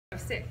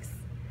6.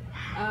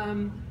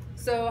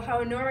 So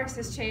how Norwex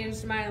has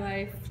changed my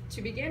life,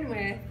 to begin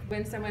with,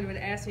 when someone would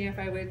ask me if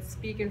I would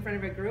speak in front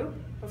of a group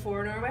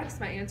before Norwex,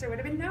 my answer would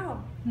have been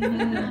no.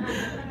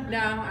 No,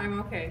 I'm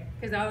okay,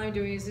 because all I'm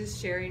doing is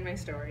just sharing my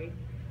story.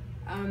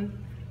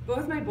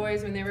 Both my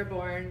boys, when they were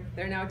born,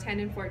 they're now 10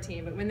 and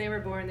 14, but when they were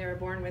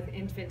born with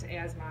infant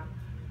asthma.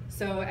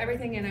 So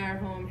everything in our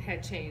home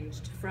had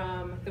changed,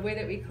 from the way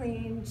that we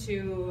clean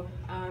to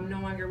no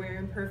longer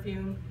wearing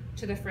perfume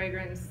to the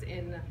fragrance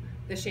in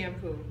the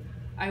shampoo.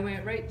 I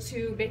went right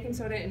to baking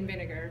soda and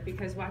vinegar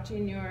because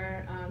watching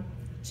your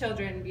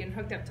children being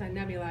hooked up to a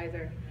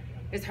nebulizer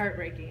is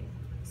heartbreaking.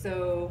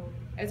 So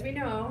as we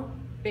know,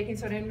 baking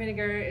soda and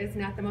vinegar is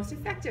not the most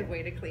effective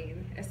way to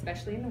clean,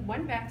 especially in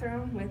one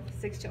bathroom with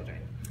 6 children.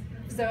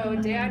 So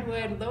Dad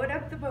would load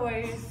up the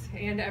boys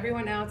and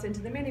everyone else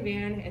into the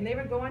minivan, and they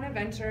would go on a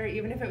venture,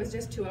 even if it was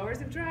just 2 hours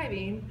of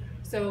driving,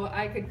 so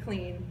I could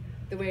clean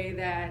the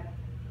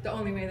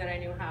only way that I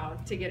knew how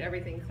to get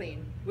everything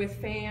clean.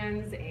 With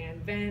fans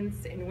and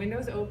vents and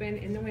windows open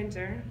in the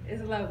winter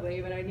is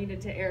lovely, but I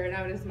needed to air it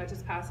out as much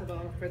as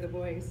possible for the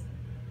boys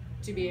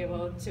to be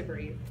able to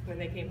breathe when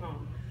they came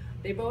home.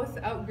 They both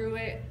outgrew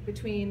it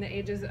between the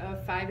ages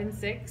of 5 and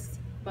 6,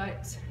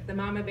 but the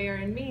mama bear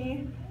in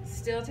me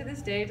still to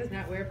this day does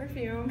not wear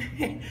perfume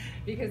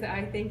because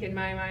I think in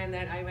my mind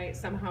that I might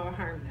somehow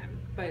harm them.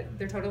 But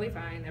they're totally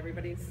fine,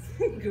 everybody's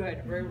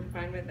good, we're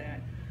fine with that.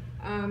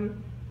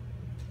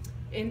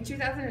 In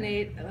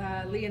 2008,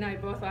 Lee and I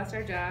both lost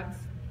our jobs.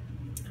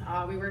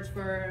 We worked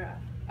for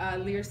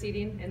Lear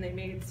Seating, and they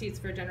made seats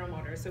for General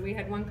Motors, so we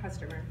had one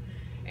customer.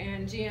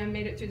 And GM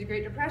made it through the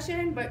Great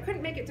Depression, but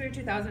couldn't make it through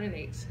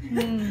 2008.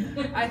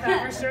 I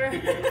thought for sure.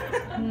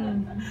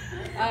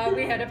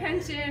 We had a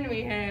pension,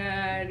 we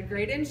had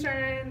great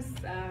insurance,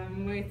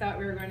 we thought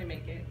we were going to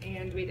make it,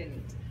 and we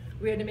didn't.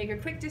 We had to make a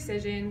quick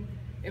decision.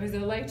 It was a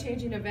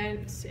life-changing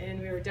event, and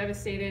we were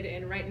devastated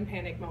and right in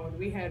panic mode.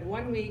 We had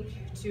 1 week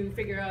to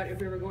figure out if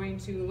we were going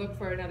to look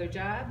for another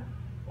job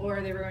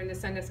or they were going to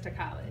send us to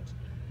college.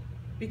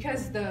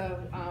 Because the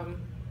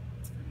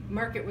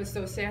market was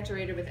so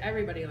saturated with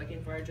everybody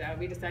looking for a job,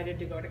 we decided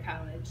to go to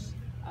college.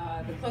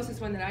 The closest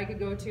one that I could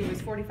go to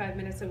was 45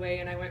 minutes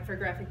away, and I went for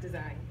graphic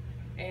design.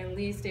 And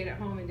Lee stayed at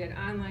home and did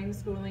online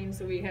schooling,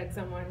 so we had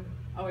someone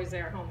always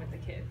there at home with the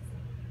kids.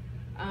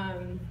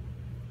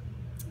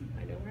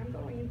 I know where I'm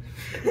going.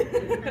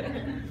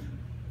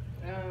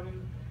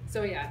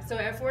 So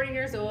at 40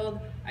 years old,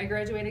 I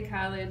graduated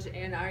college,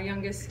 and our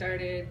youngest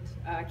started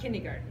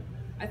kindergarten.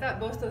 I thought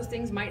both those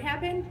things might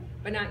happen,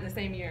 but not in the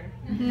same year.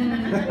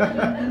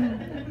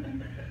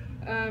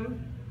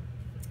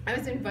 I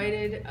was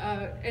invited,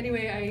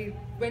 anyway,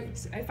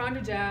 I found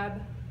a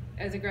job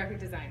as a graphic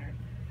designer.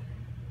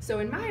 So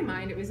in my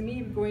mind, it was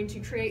me going to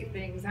create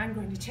things. I'm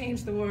going to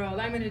change the world.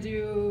 I'm going to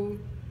do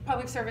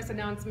public service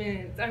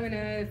announcements. I'm going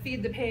to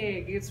feed the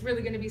pig. It's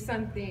really going to be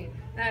something.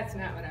 That's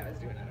not what I was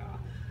doing at all.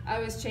 I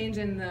was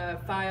changing the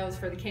files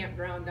for the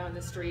campground down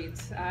the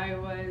street. I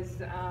was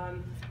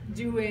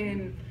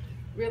doing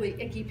really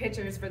icky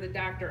pictures for the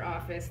doctor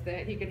office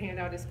that he could hand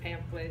out his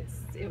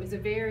pamphlets. It was a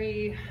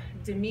very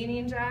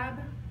demeaning job.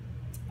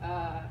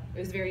 It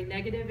was very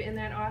negative in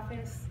that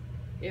office.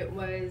 It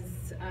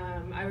was,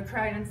 I would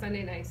cry on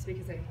Sunday nights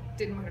because I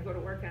didn't want to go to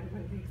work on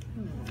Mondays.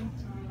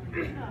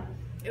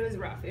 It was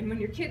rough, and when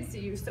your kids see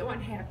you so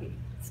unhappy,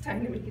 it's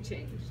time to make a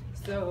change.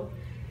 So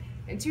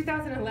in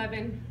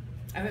 2011,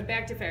 I went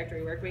back to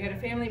factory work. We had a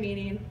family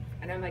meeting,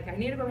 and I'm like, I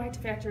need to go back to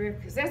factory work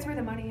because that's where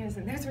the money is,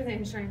 and that's where the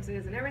insurance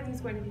is, and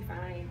everything's going to be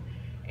fine.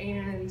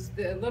 And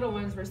the little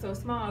ones were so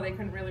small, they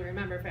couldn't really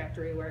remember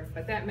factory work,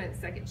 but that meant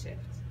second shift,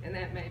 and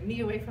that meant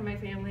me away from my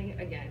family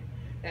again.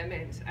 That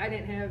meant I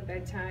didn't have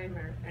bedtime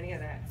or any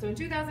of that. So in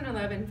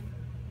 2011,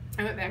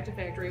 I went back to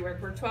factory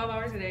work, worked 12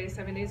 hours a day,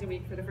 7 days a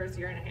week for the first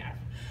year and a half.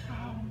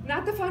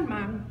 Not the fun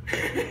mom,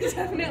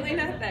 definitely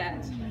not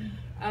that.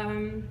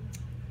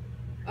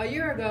 A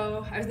year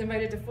ago, I was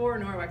invited to 4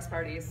 Norwex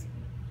parties,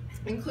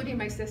 including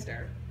my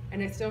sister,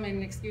 and I still made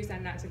an excuse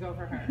on not to go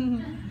for her.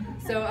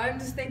 So I'm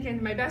just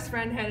thinking, my best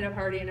friend had a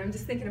party, and I'm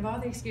just thinking of all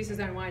the excuses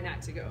on why not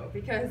to go,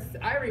 because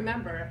I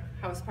remember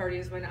house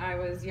parties when I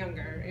was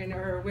younger,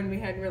 or when we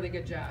had really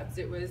good jobs.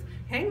 It was,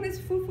 hang this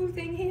foo-foo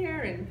thing here,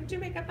 and put your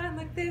makeup on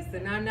like this,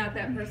 and I'm not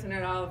that person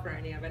at all for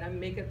any of it. I'm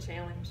makeup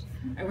challenged.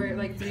 I wear it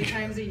like 3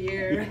 times a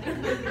year.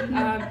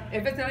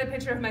 If it's not a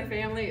picture of my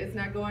family, it's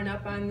not going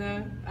up on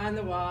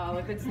the wall.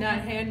 If it's not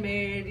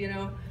handmade, you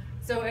know.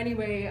 So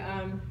anyway,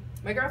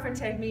 my girlfriend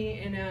tagged me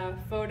in a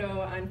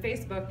photo on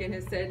Facebook, and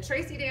it said,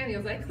 Tracy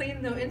Daniels, I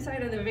cleaned the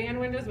inside of the van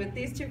windows with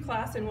these 2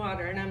 cloths and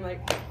water. And I'm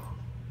like,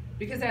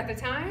 because at the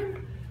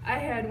time, I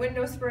had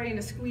window spray and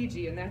a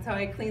squeegee, and that's how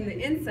I cleaned the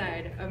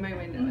inside of my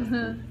windows.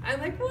 I'm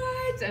like,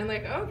 what? I'm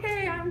like,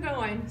 okay, I'm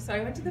going. So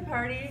I went to the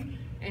party,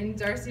 and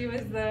Darcy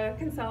was the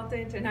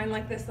consultant, and I'm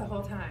like this the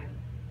whole time.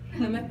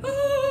 And I'm like,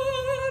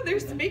 oh, they're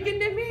speaking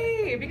to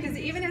me. Because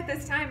even at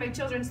this time, my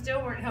children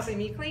still weren't helping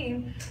me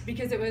clean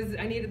because it was,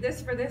 I needed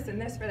this for this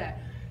and this for that.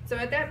 So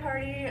at that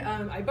party,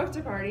 I booked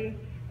a party,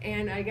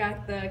 and I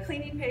got the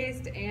cleaning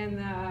paste and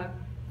the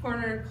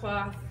corner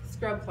cloth,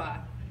 scrub cloth.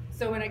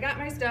 So when I got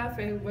my stuff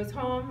and was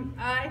home,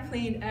 I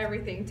cleaned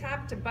everything,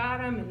 top to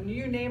bottom, and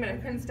you name it, I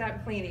couldn't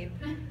stop cleaning.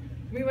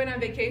 We went on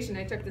vacation,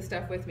 I took the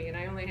stuff with me, and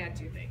I only had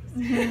 2 things.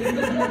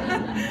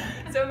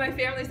 So my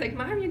family's like,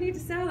 Mom, you need to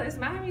sell this.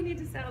 Mom, you need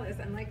to sell this.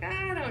 I'm like,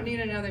 I don't need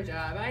another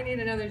job. I need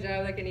another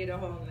job like I need a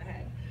hole in the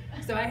head.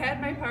 So I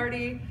had my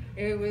party.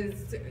 It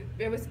was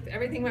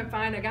everything went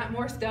fine. I got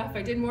more stuff.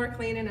 I did more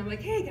cleaning. I'm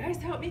like, hey guys,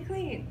 help me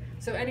clean.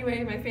 So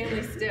anyway, my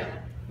family's still,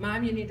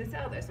 Mom, you need to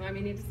sell this. Mom,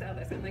 you need to sell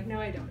this. I'm like, no,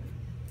 I don't.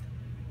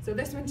 So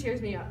this one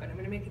cheers me up, but I'm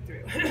gonna make it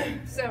through.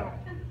 So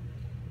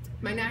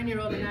my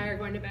 9-year-old and I are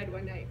going to bed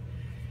one night.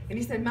 And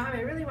he said, Mom,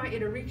 I really want you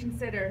to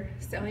reconsider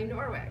selling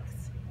Norwex.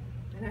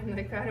 And I'm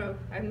like,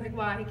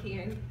 why,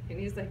 Kian? And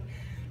he's like,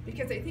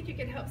 because I think you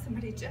can help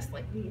somebody just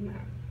like me, Mom.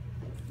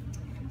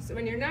 So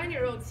when your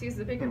 9-year-old sees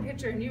the bigger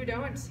picture and you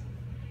don't,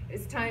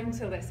 it's time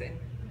to listen.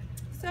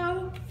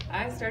 So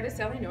I started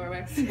selling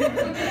Norwex.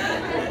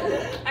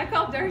 I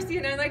called Darcy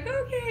and I'm like,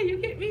 okay, you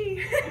get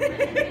me.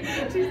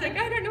 She's like,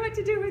 I don't know what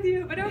to do with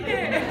you, but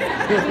okay.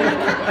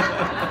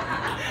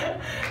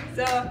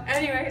 So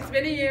anyway, it's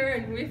been a year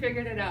and we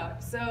figured it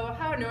out. So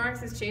how Norwex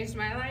has changed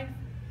my life.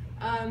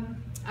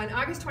 On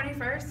August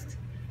 21st,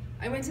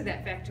 I went to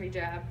that factory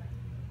job.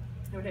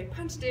 And when I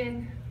punched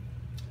in,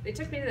 they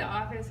took me to the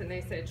office and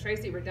they said,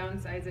 Tracy, we're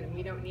downsizing and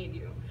we don't need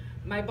you.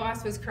 My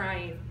boss was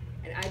crying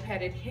and I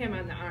patted him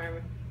on the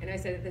arm and I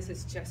said, this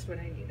is just what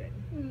I needed.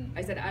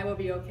 I said, I will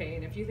be okay,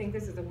 and if you think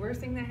this is the worst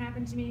thing that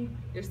happened to me,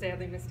 you're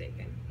sadly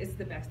mistaken. It's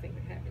the best thing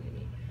that happened to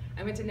me.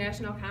 I went to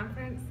national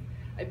conference.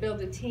 I built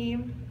a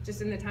team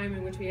just in the time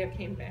in which we have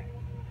came back.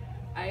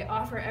 I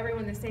offer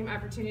everyone the same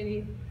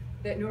opportunity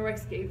that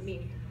Norwex gave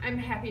me. I'm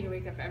happy to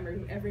wake up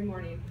every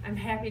morning. I'm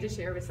happy to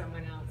share with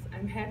someone else.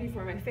 I'm happy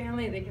for my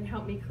family. They can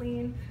help me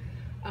clean.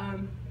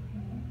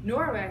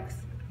 Norwex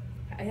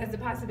has the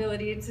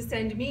possibility to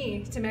send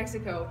me to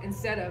Mexico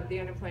instead of the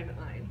unemployment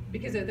line.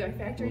 Because of their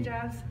factory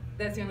jobs,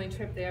 that's the only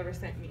trip they ever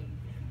sent me.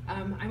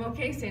 I'm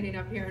okay standing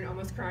up here and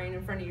almost crying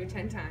in front of you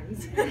 10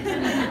 times.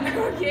 I'm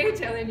okay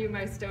telling you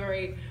my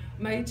story.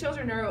 My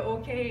children are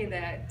okay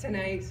that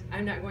tonight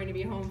I'm not going to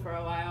be home for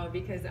a while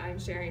because I'm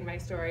sharing my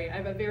story. I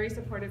have a very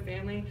supportive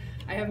family.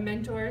 I have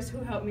mentors who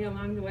help me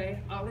along the way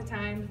all the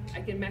time.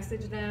 I can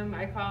message them,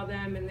 I call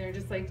them, and they're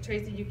just like,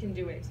 Tracy, you can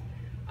do it.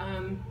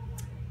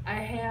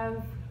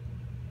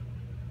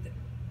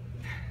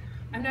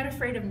 I'm not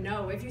afraid of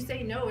no. If you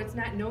say no, it's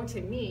not no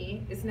to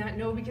me. It's not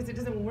no because it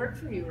doesn't work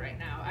for you right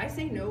now. I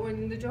say no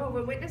when the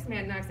Jehovah's Witness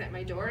man knocks at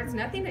my door. It's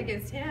nothing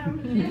against him.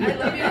 I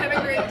love you, have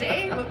a great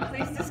day, but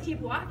please just keep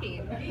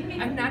walking.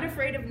 I'm not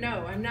afraid of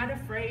no. I'm not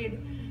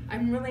afraid.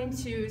 I'm willing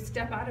to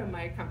step out of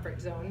my comfort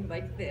zone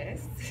like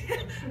this.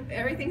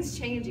 Everything's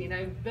changing.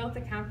 I've built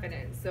the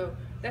confidence. So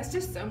that's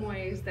just some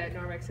ways that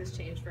Norwex has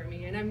changed for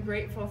me, and I'm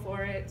grateful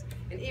for it.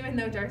 And even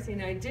though Darcy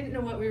and I didn't know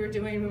what we were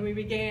doing when we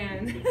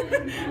began,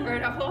 we're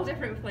at a whole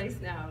different place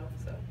now.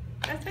 So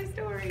that's my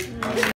story.